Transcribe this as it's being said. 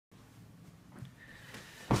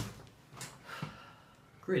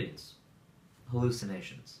Greetings.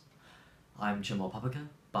 Hallucinations. I'm Jamal Paprika.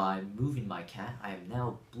 By moving my cat, I am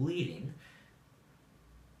now bleeding,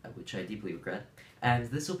 which I deeply regret, and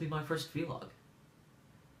this will be my first vlog.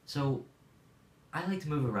 So, I like to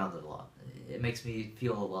move around a lot. It makes me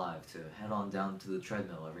feel alive to head on down to the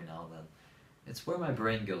treadmill every now and then. It's where my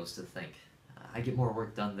brain goes to think. I get more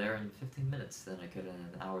work done there in 15 minutes than I could in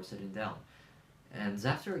an hour sitting down. And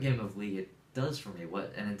after a game of League, it does for me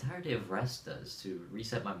what an entire day of rest does to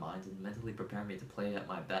reset my mind and mentally prepare me to play at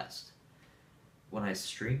my best. When I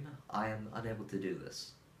stream, I am unable to do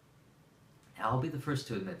this. I'll be the first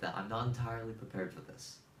to admit that I'm not entirely prepared for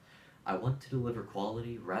this. I want to deliver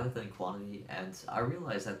quality rather than quantity, and I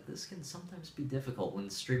realize that this can sometimes be difficult when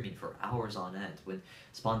streaming for hours on end, when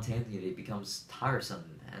spontaneity becomes tiresome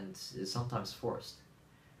and is sometimes forced.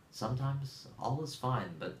 Sometimes all is fine,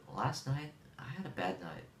 but last night I had a bad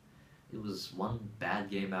night. It was one bad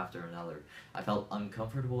game after another. I felt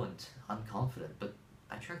uncomfortable and unconfident, but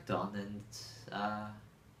I trekked on and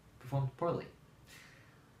performed poorly.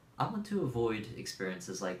 I want to avoid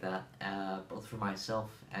experiences like that, both for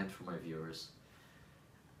myself and for my viewers.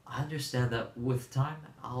 I understand that with time,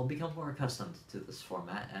 I'll become more accustomed to this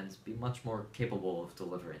format and be much more capable of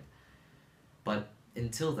delivering. But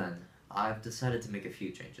until then, I've decided to make a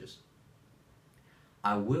few changes.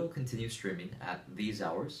 I will continue streaming at these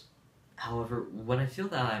hours. However, when I feel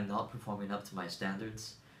that I'm not performing up to my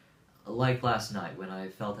standards, like last night when I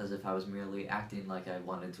felt as if I was merely acting like I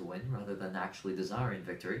wanted to win rather than actually desiring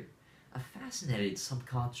victory, a fascinating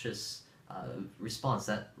subconscious response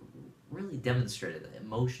that really demonstrated that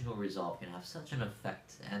emotional resolve can have such an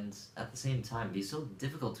effect and at the same time be so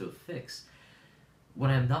difficult to fix.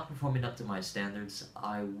 When I'm not performing up to my standards,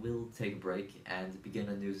 I will take a break and begin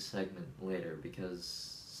a new segment later because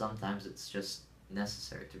sometimes it's just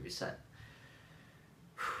necessary to reset.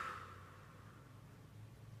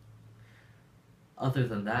 Other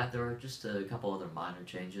than that, there are just a couple other minor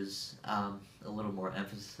changes. A little more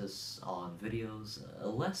emphasis on videos, a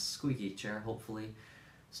less squeaky chair, hopefully,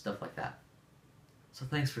 stuff like that. So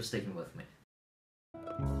thanks for sticking with me.